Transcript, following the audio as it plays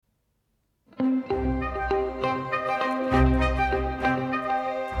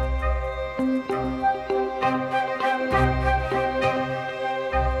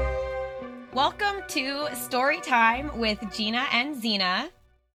Time with Gina and Zena.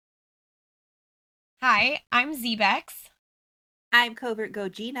 Hi, I'm Zebex, I'm Covert Go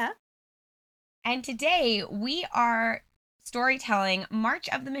Gina. and today we are storytelling March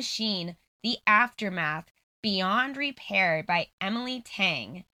of the Machine, The Aftermath, Beyond Repair by Emily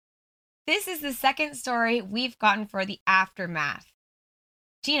Teng. This is the second story we've gotten for The Aftermath.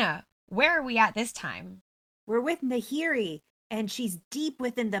 Gina, where are we at this time? We're with Nahiri, and she's deep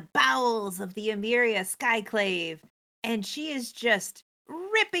within the bowels of the Emeria Skyclave, and she is just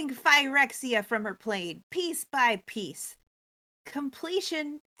ripping Phyrexia from her plane, piece by piece.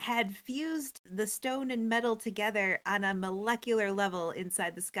 Completion had fused the stone and metal together on a molecular level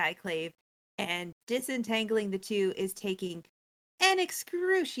inside the Skyclave, and disentangling the two is taking an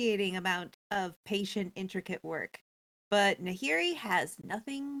excruciating amount of patient, intricate work. But Nahiri has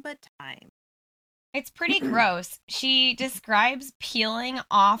nothing but time. It's pretty gross. She describes peeling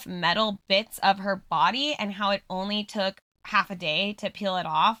off metal bits of her body and how it only took half a day to peel it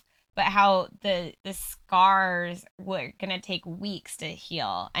off, but how the scars were gonna take weeks to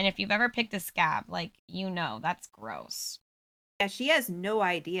heal. And if you've ever picked a scab, like that's gross. Yeah, she has no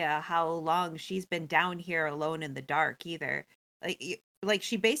idea how long she's been down here alone in the dark either. Like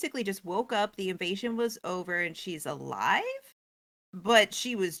she basically just woke up, the invasion was over, and she's alive. But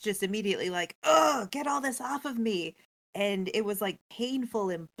she was just immediately like, "Oh, get all this off of me!" And it was like painful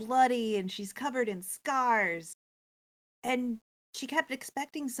and bloody, and she's covered in scars. And she kept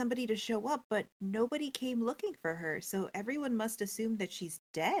expecting somebody to show up, but nobody came looking for her. So everyone must assume that she's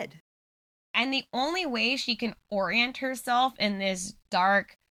dead. And the only way she can orient herself in this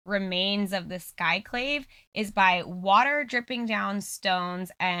dark remains of the skyclave is by water dripping down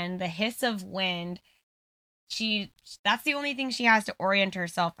stones and the hiss of wind. That's the only thing she has to orient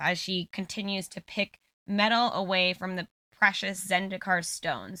herself as she continues to pick metal away from the precious Zendikar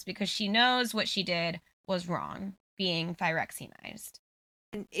stones because she knows what she did was wrong, being Phyrexionized.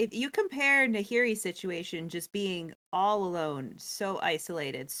 And if you compare Nahiri's situation just being all alone, so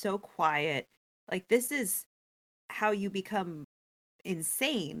isolated, so quiet, like this is how you become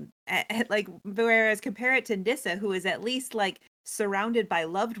insane. Like whereas compare it to Nissa, who is at least like surrounded by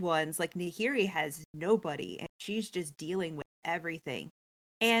loved ones, like Nahiri has nobody and she's just dealing with everything.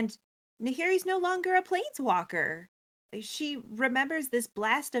 And Nahiri's no longer a planeswalker. She remembers this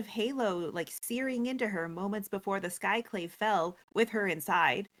blast of halo like searing into her moments before the skyclave fell with her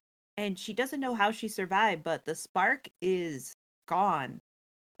inside. And she doesn't know how she survived, but the spark is gone.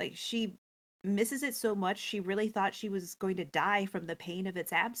 Like she misses it so much, she really thought she was going to die from the pain of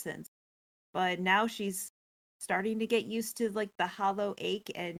its absence. But now she's starting to get used to like the hollow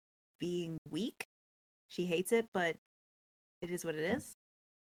ache and being weak. She hates it, but it is what it is.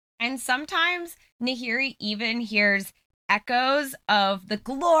 And sometimes Nahiri even hears echoes of the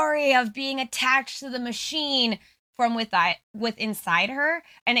glory of being attached to the machine from with inside her,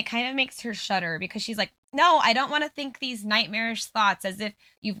 and it kind of makes her shudder because she's like, "No, I don't want to think these nightmarish thoughts as if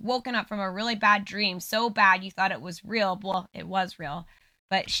you've woken up from a really bad dream, so bad you thought it was real." Well, it was real,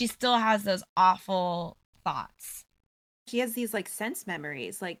 but she still has those awful thoughts. She has these like sense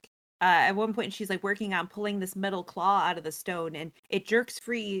memories. Like at one point, she's like working on pulling this metal claw out of the stone, and it jerks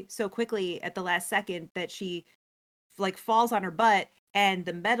free so quickly at the last second that she like falls on her butt, and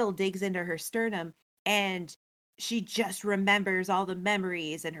the metal digs into her sternum, and she just remembers all the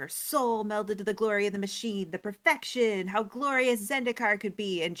memories, and her soul melded to the glory of the machine, the perfection, how glorious Zendikar could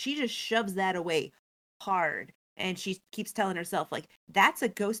be, and she just shoves that away hard. And she keeps telling herself, like, that's a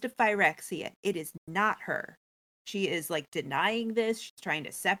ghost of Phyrexia. It is not her. She is like denying this. She's trying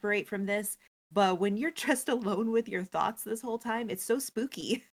to separate from this. But when you're just alone with your thoughts this whole time, it's so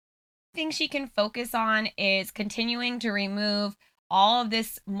spooky. Thing she can focus on is continuing to remove all of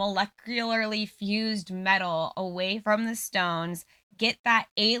this molecularly fused metal away from the stones, get that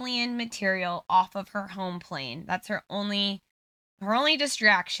alien material off of her home plane. That's her only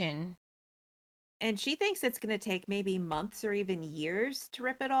distraction. And she thinks it's going to take maybe months or even years to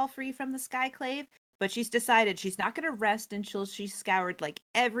rip it all free from the Skyclave, but she's decided she's not going to rest until she's scoured like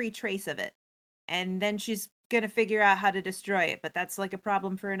every trace of it. And then she's going to figure out how to destroy it, but that's like a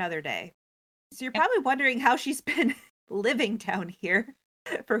problem for another day. So you're Yep. probably wondering how she's been living down here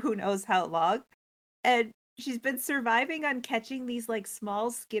for who knows how long. And she's been surviving on catching these like small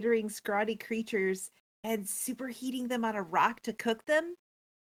skittering scrawny creatures and superheating them on a rock to cook them.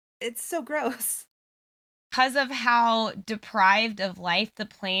 It's so gross. Because of how deprived of life the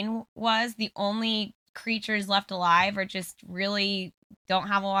plane was, the only creatures left alive are just really don't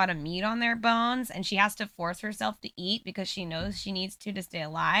have a lot of meat on their bones, and she has to force herself to eat because she knows she needs to stay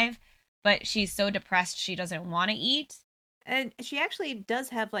alive, but she's so depressed she doesn't want to eat. And she actually does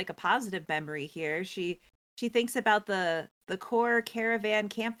have like a positive memory here. She She thinks about the core caravan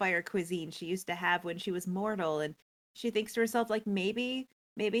campfire cuisine she used to have when she was mortal, and she thinks to herself like maybe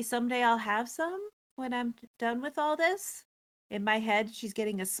someday I'll have some when I'm done with all this. In my head, she's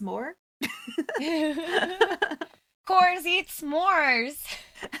getting a s'more. Course eat s'mores.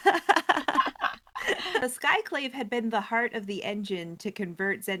 The Skyclave had been the heart of the engine to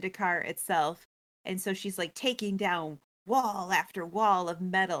convert Zendikar itself, and so she's like taking down wall after wall of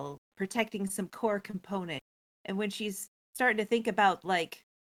metal, protecting some core component. And when she's starting to think about like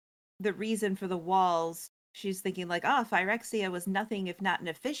the reason for the walls, she's thinking like, oh, Phyrexia was nothing if not an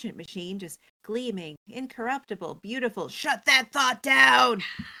efficient machine, just gleaming, incorruptible, beautiful. Shut that thought down.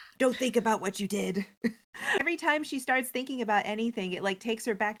 Don't think about what you did. Every time she starts thinking about anything, it like takes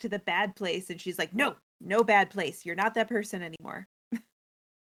her back to the bad place, and she's like, no, no bad place. You're not that person anymore.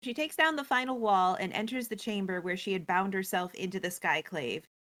 She takes down the final wall and enters the chamber where she had bound herself into the Skyclave.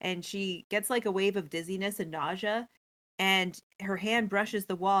 And she gets like a wave of dizziness and nausea, and her hand brushes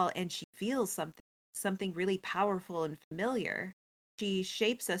the wall and she feels something really powerful and familiar. She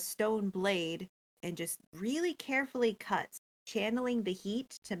shapes a stone blade and just really carefully cuts, channeling the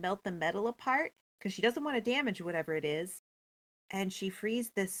heat to melt the metal apart because she doesn't want to damage whatever it is. And she frees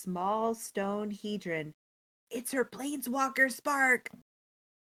this small stone hedron. It's her planeswalker spark.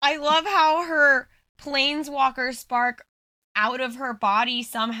 I love how her planeswalker spark out of her body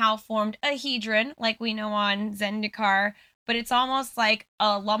somehow formed a hedron, like we know on Zendikar, but it's almost like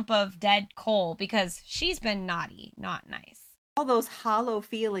a lump of dead coal because she's been naughty, not nice. All those hollow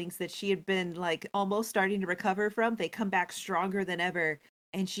feelings that she had been like almost starting to recover from, they come back stronger than ever.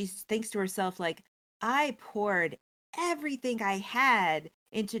 And she thinks to herself, like, I poured everything I had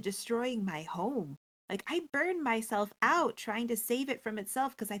into destroying my home. Like, I burned myself out trying to save it from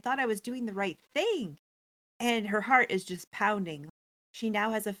itself because I thought I was doing the right thing. And her heart is just pounding. She now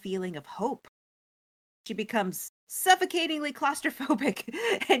has a feeling of hope. She becomes suffocatingly claustrophobic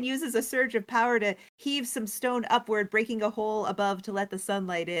and uses a surge of power to heave some stone upward, breaking a hole above to let the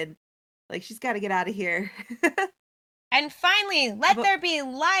sunlight in. Like, she's got to get out of here. And finally, let But there be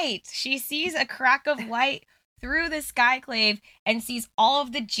light. She sees a crack of light through the skyclave and sees all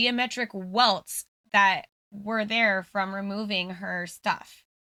of the geometric welts that were there from removing her stuff.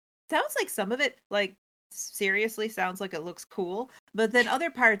 sounds like some of it, like, seriously sounds like it looks cool. But then other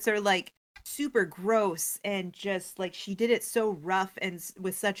parts are like super gross and just like she did it so rough and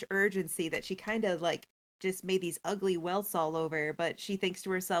with such urgency that she kind of like just made these ugly welts all over. But she thinks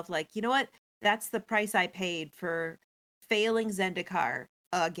to herself, like, you know what? That's the price I paid for failing Zendikar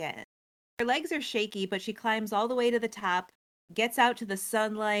again. Her legs are shaky, but she climbs all the way to the top, gets out to the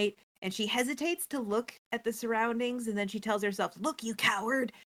sunlight, and she hesitates to look at the surroundings. And then she tells herself, look, you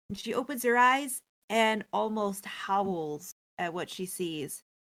coward. And she opens her eyes and almost howls at what she sees.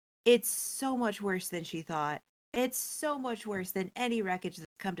 It's so much worse than she thought. It's so much worse than any wreckage that's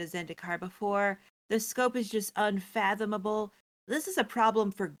come to Zendikar before. The scope is just unfathomable. This is a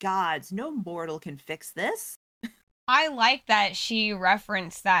problem for gods. No mortal can fix this. I like that she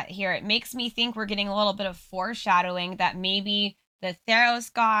referenced that here. It makes me think we're getting a little bit of foreshadowing that maybe the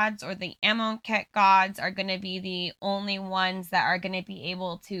Theros gods or the Amonkhet gods are going to be the only ones that are going to be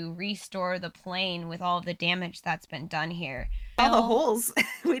able to restore the plane with all of the damage that's been done here. All the holes.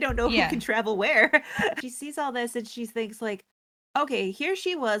 We don't know who Yeah. can travel where. She sees all this and she thinks like, okay, here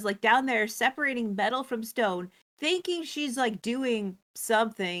she was like down there separating metal from stone, thinking she's like doing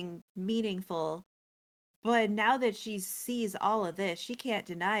something meaningful. But now that she sees all of this, she can't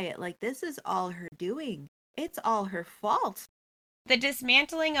deny it. Like, this is all her doing. It's all her fault. The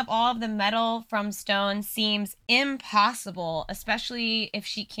dismantling of all of the metal from stone seems impossible, especially if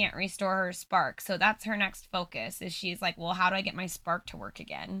she can't restore her spark. So that's her next focus is she's like, well, how do I get my spark to work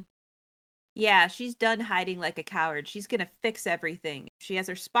again? Yeah, she's done hiding like a coward. She's going to fix everything. She has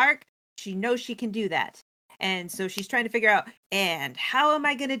her spark. She knows she can do that. And so she's trying to figure out, and how am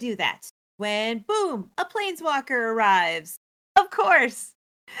I going to do that? When, boom, a planeswalker arrives. Of course,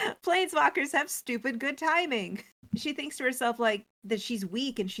 planeswalkers have stupid good timing. She thinks to herself, like, that she's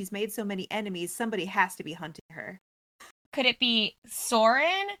weak and she's made so many enemies. Somebody has to be hunting her. Could it be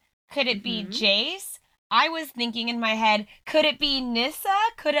Soren? Could it be Mhm. Jace? I was thinking in my head, could it be Nissa?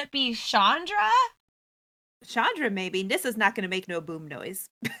 Could it be Chandra? Chandra, maybe. Nissa's not going to make no boom noise.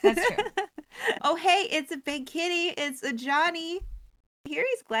 That's true. Oh, hey, it's a big kitty. It's Ajani.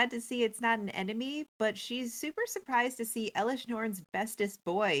 Hiri's glad to see it's not an enemy, but she's super surprised to see Elish Norn's bestest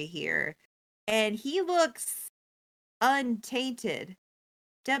boy here. And he looks untainted.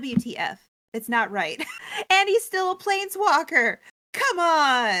 WTF. It's not right. And he's still a planeswalker. Come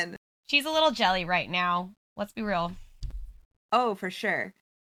on. She's a little jelly right now. Let's be real. Oh, for sure.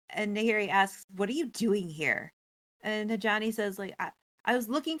 And Nahiri asks, "What are you doing here?" And Ajani says, like, I was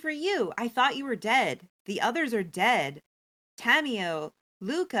looking for you. I thought you were dead. The others are dead. Tamio,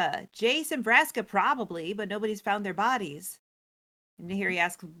 Luca, Jace, and Vraska probably, but nobody's found their bodies." And Nahiri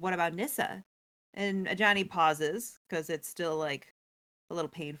asks, "What about Nissa?" And Ajani pauses because it's still like a little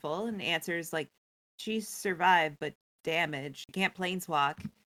painful and answers like, "She's survived, but damaged. She can't planeswalk.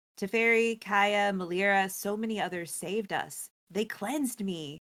 Teferi, Kaya, Malira, so many others saved us. They cleansed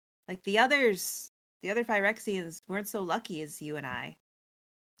me. Like the other Phyrexians weren't so lucky as you and I."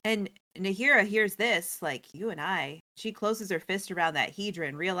 And Nahira hears this, like, "You and I." She closes her fist around that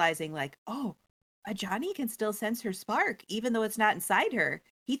hedron, realizing, like, oh, Ajani can still sense her spark, even though it's not inside her.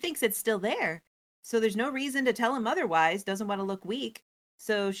 He thinks it's still there. So there's no reason to tell him otherwise, doesn't want to look weak.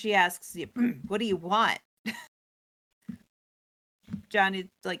 So she asks, "What do you want?" Johnny's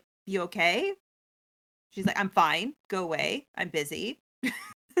like, "You okay?" She's like, "I'm fine. Go away. I'm busy."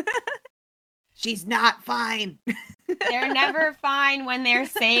 She's not fine. They're never fine when they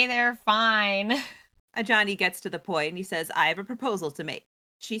say they're fine. Ajani gets to the point and he says, "I have a proposal to make."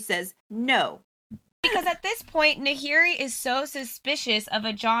 She says, "No." Because at this point, Nahiri is so suspicious of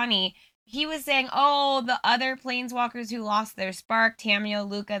Ajani. He was saying, oh, the other planeswalkers who lost their spark, Tamio,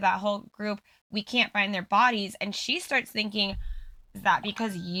 Luca, that whole group, we can't find their bodies. And she starts thinking, is that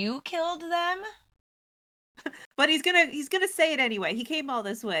because you killed them? But he's gonna say it anyway. He came all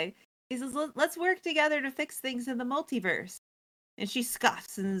this way. He says, "Let's work together to fix things in the multiverse." And she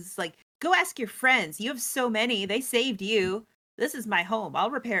scoffs and is like, "Go ask your friends. You have so many. They saved you. This is my home.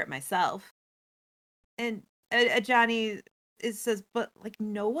 I'll repair it myself." And Johnny says, "But like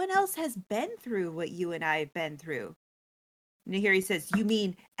no one else has been through what you and I have been through." And here he says, "You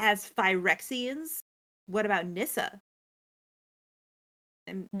mean as Phyrexians? What about Nissa?"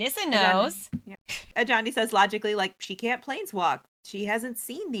 And Nissa Johnny, knows. yeah. Johnny says logically, like, "She can't planeswalk. She hasn't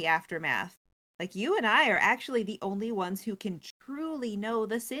seen the aftermath. Like, you and I are actually the only ones who can truly know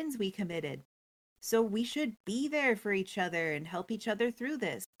the sins we committed. So we should be there for each other and help each other through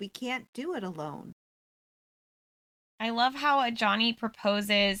this. We can't do it alone." I love how Ajani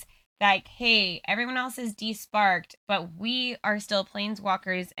proposes that, hey, everyone else is desparked, but we are still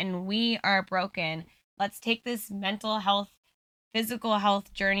planeswalkers and we are broken. Let's take this mental health, physical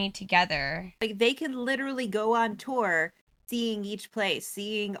health journey together. Like, they can literally go on tour seeing each place,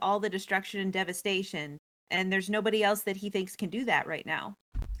 seeing all the destruction and devastation. And there's nobody else that he thinks can do that right now.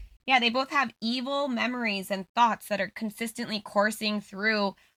 Yeah, they both have evil memories and thoughts that are consistently coursing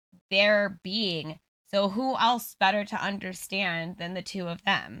through their being. So who else better to understand than the two of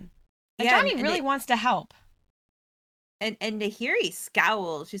them? Yeah, Ajani really wants to help. and Nahiri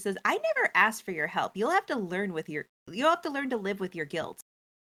scowls. She says, "I never asked for your help. You'll have to learn to live with your guilt."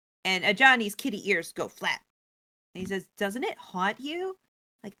 And Ajani's kitty ears go flat. And he says, "Doesn't it haunt you?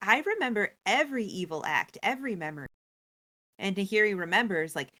 Like, I remember every evil act, every memory." And Nahiri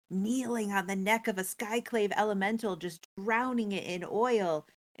remembers, like, kneeling on the neck of a skyclave elemental, just drowning it in oil.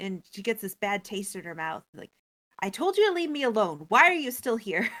 And she gets this bad taste in her mouth. Like, "I told you to leave me alone. Why are you still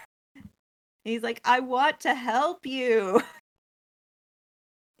here?" And he's like, "I want to help you."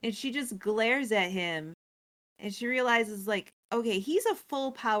 And she just glares at him. And she realizes, like, okay, he's a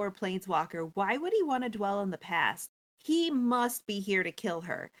full power planeswalker. Why would he want to dwell in the past? He must be here to kill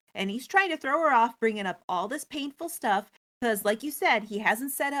her. And he's trying to throw her off, bringing up all this painful stuff. Because, like you said, he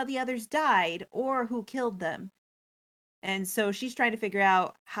hasn't said how the others died or who killed them. And so she's trying to figure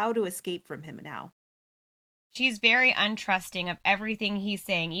out how to escape from him now. She's very untrusting of everything he's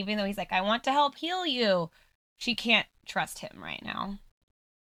saying, even though he's like, I want to help heal you. She can't trust him right now.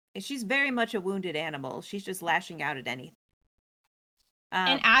 And she's very much a wounded animal. She's just lashing out at anything.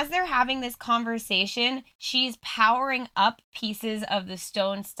 And as they're having this conversation, she's powering up pieces of the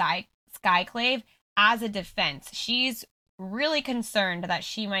stone skyclave as a defense. She's really concerned that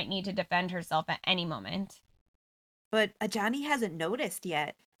she might need to defend herself at any moment. But Ajani hasn't noticed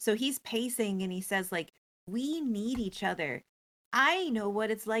yet. So he's pacing and he says, like, "We need each other. I know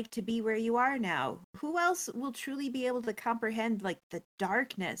what it's like to be where you are now. Who else will truly be able to comprehend, like, the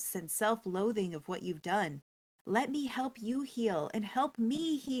darkness and self-loathing of what you've done? Let me help you heal and help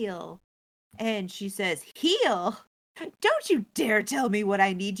me heal." And she says, "Heal? Don't you dare tell me what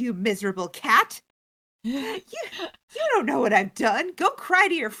I need, you miserable cat. You don't know what I've done. Go cry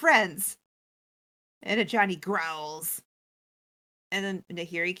to your friends." And Ajani growls. And then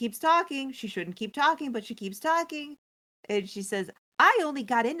Nahiri keeps talking. She shouldn't keep talking, but she keeps talking. And she says, "I only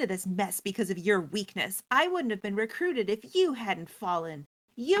got into this mess because of your weakness. I wouldn't have been recruited if you hadn't fallen.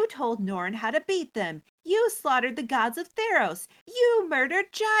 You told Norn how to beat them. You slaughtered the gods of Theros. You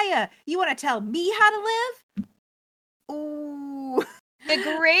murdered Jaya. You want to tell me how to live?" Ooh. The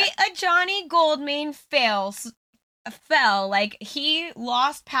great Ajani Goldmane fell, like he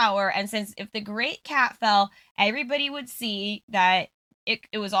lost power, and since if the great cat fell, everybody would see that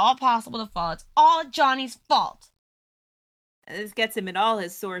it was all possible to fall. It's all Johnny's fault. This gets him in all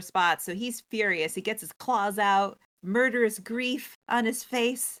his sore spots, so he's furious. He gets his claws out, murderous grief on his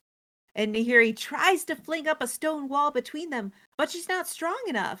face. And Nahiri tries to fling up a stone wall between them, but she's not strong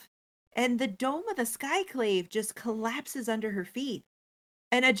enough. And the dome of the skyclave just collapses under her feet.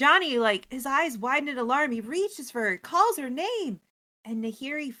 And Ajani, like, his eyes widen in alarm. He reaches for her, calls her name, and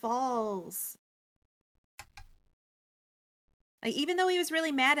Nahiri falls. Like, even though he was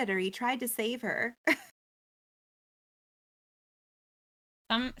really mad at her, he tried to save her.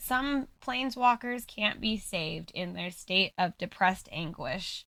 Some planeswalkers can't be saved in their state of depressed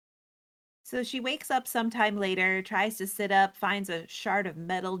anguish. So she wakes up sometime later, tries to sit up, finds a shard of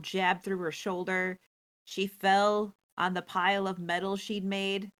metal jabbed through her shoulder. She fell on the pile of metal she'd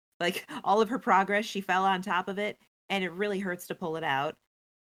made. Like all of her progress, she fell on top of it, and it really hurts to pull it out.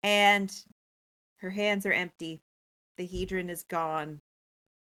 And her hands are empty. The hedron is gone.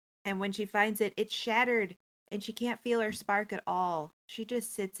 And when she finds it, it's shattered, and she can't feel her spark at all. She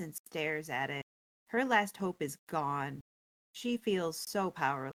just sits and stares at it. Her last hope is gone. She feels so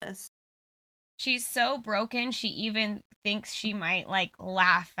powerless. She's so broken, she even thinks she might like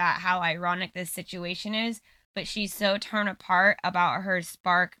laugh at how ironic this situation is, but she's so torn apart about her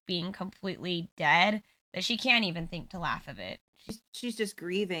spark being completely dead that she can't even think to laugh of it. She's just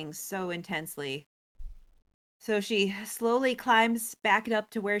grieving so intensely. So she slowly climbs back up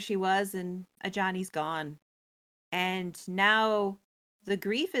to where she was, and Ajani's gone. And now the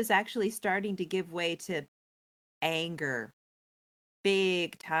grief is actually starting to give way to anger.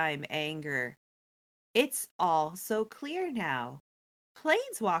 Big time anger. It's all so clear now.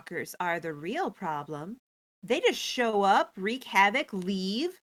 Planeswalkers are the real problem. They just show up, wreak havoc,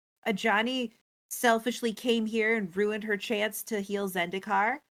 leave. Ajani selfishly came here and ruined her chance to heal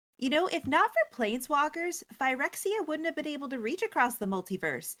Zendikar. You know, if not for Planeswalkers, Phyrexia wouldn't have been able to reach across the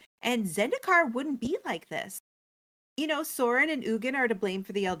multiverse, and Zendikar wouldn't be like this. You know, Soren and Ugin are to blame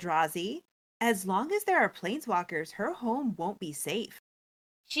for the Eldrazi. As long as there are Planeswalkers, her home won't be safe.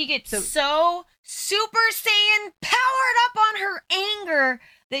 She gets so Super Saiyan powered up on her anger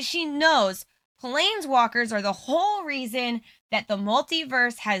that she knows planeswalkers are the whole reason that the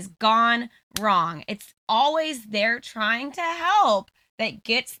multiverse has gone wrong. It's always there trying to help that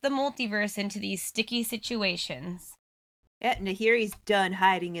gets the multiverse into these sticky situations. Yeah, Nahiri's done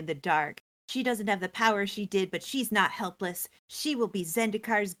hiding in the dark. She doesn't have the power she did, but she's not helpless. She will be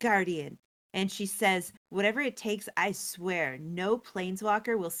Zendikar's guardian. And she says, whatever it takes, I swear, no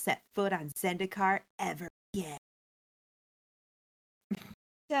planeswalker will set foot on Zendikar ever again.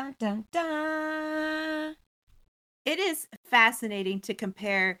 Dun dun dun. It is fascinating to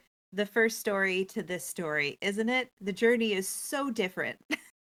compare the first story to this story, isn't it? The journey is so different.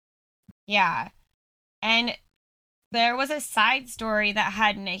 Yeah. And there was a side story that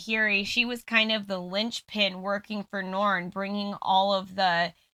had Nahiri. She was kind of the linchpin working for Norn, bringing all of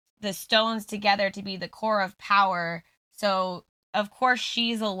the stones together to be the core of power. So of course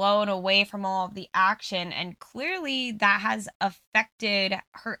she's alone away from all of the action, and clearly that has affected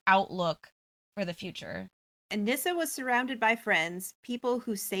her outlook for the future. And Nissa was surrounded by friends, people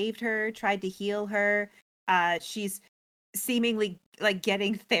who saved her, tried to heal her. She's seemingly like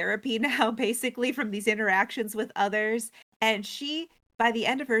getting therapy now, basically, from these interactions with others. And she, by the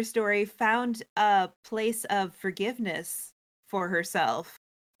end of her story, found a place of forgiveness for herself,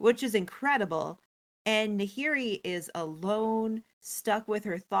 which is incredible. And Nahiri is alone, stuck with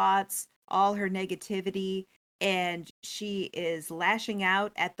her thoughts, all her negativity, and she is lashing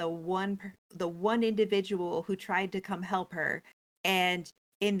out at the one individual who tried to come help her. And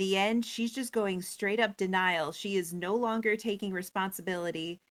in the end, she's just going straight up denial. She is no longer taking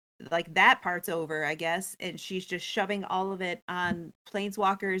responsibility. Like that part's over, I guess, and she's just shoving all of it on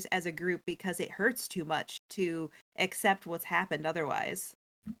planeswalkers as a group because it hurts too much to accept what's happened otherwise.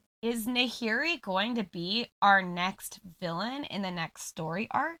 Is Nahiri going to be our next villain in the next story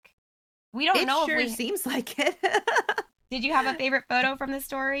arc? We don't It know sure if we seems like it. Did you have a favorite photo from the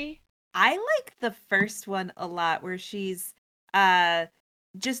story? I like the first one a lot where she's uh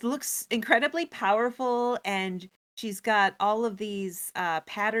just looks incredibly powerful, and she's got all of these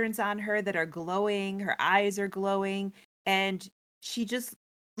patterns on her that are glowing. Her eyes are glowing, and she just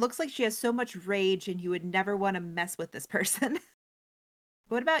looks like she has so much rage, and you would never want to mess with this person.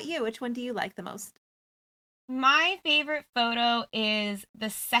 What about you? Which one do you like the most? My favorite photo is the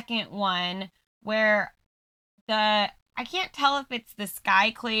second one where I can't tell if it's the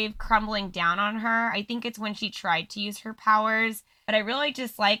skyclave crumbling down on her. I think it's when she tried to use her powers, but I really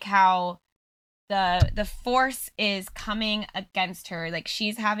just like how the force is coming against her. Like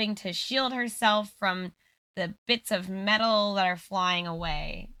she's having to shield herself from the bits of metal that are flying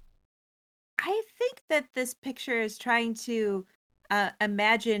away. I think that this picture is trying to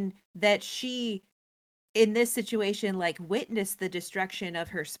imagine that she, in this situation, like witnessed the destruction of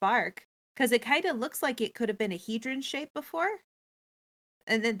her spark, because it kind of looks like it could have been a hedron shape before.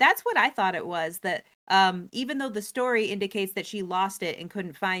 And then that's what I thought it was, that even though the story indicates that she lost it and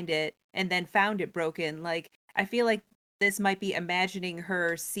couldn't find it and then found it broken, like I feel like this might be imagining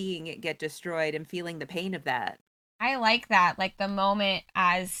her seeing it get destroyed and feeling the pain of that. I like that. Like the moment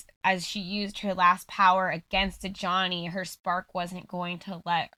as she used her last power against Ajani, her spark wasn't going to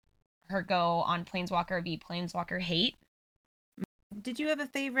let her go on Planeswalker v Planeswalker hate. Did you have a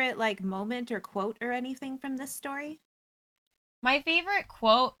favorite like moment or quote or anything from this story? My favorite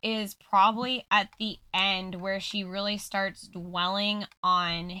quote is probably at the end where she really starts dwelling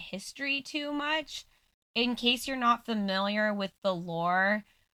on history too much. In case you're not familiar with the lore,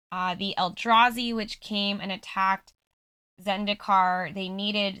 the Eldrazi, which came and attacked Zendikar, they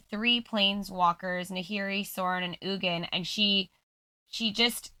needed three planeswalkers, Nahiri, Sorin, and Ugin, and she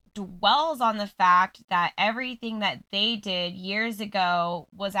just dwells on the fact that everything that they did years ago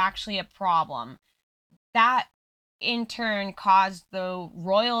was actually a problem. That in turn caused the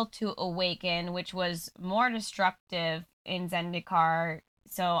royal to awaken, which was more destructive in Zendikar.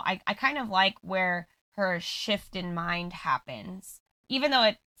 So I kind of like where her shift in mind happens. Even though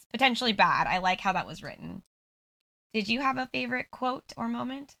it's potentially bad, I like how that was written. Did you have a favorite quote or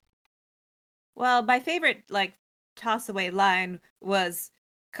moment? Well, my favorite like toss away line was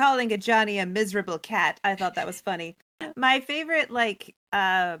calling Ajani a miserable cat. I thought that was funny. My favorite like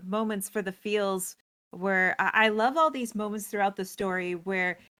moments for the feels were I love all these moments throughout the story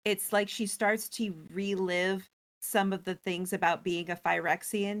where it's like she starts to relive some of the things about being a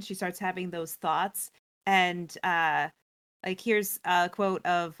Phyrexian. She starts having those thoughts. And like here's a quote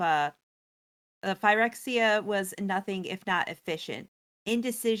of Phyrexia was nothing if not efficient.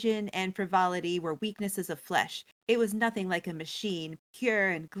 Indecision and frivolity were weaknesses of flesh. It was nothing like a machine,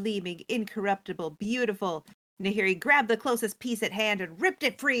 pure and gleaming, incorruptible, beautiful. Nahiri grabbed the closest piece at hand and ripped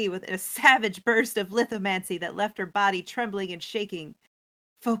it free with a savage burst of lithomancy that left her body trembling and shaking.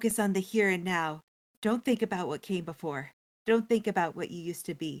 Focus on the here and now. Don't think about what came before. Don't think about what you used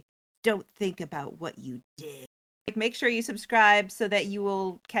to be. Don't think about what you did. Make sure you subscribe so that you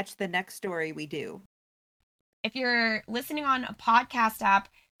will catch the next story we do. If you're listening on a podcast app,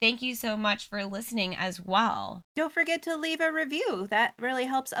 thank you so much for listening as well. Don't forget to leave a review. That really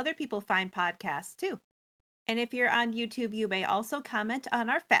helps other people find podcasts too. And if you're on YouTube, you may also comment on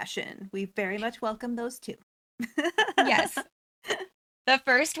our fashion. We very much welcome those too. Yes. The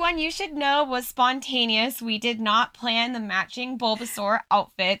first one you should know was spontaneous. We did not plan the matching Bulbasaur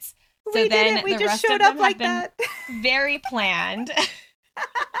outfits. So we then didn't. We the just rest showed of them up have like been that. very planned.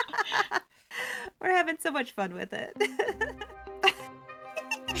 We're having so much fun with it.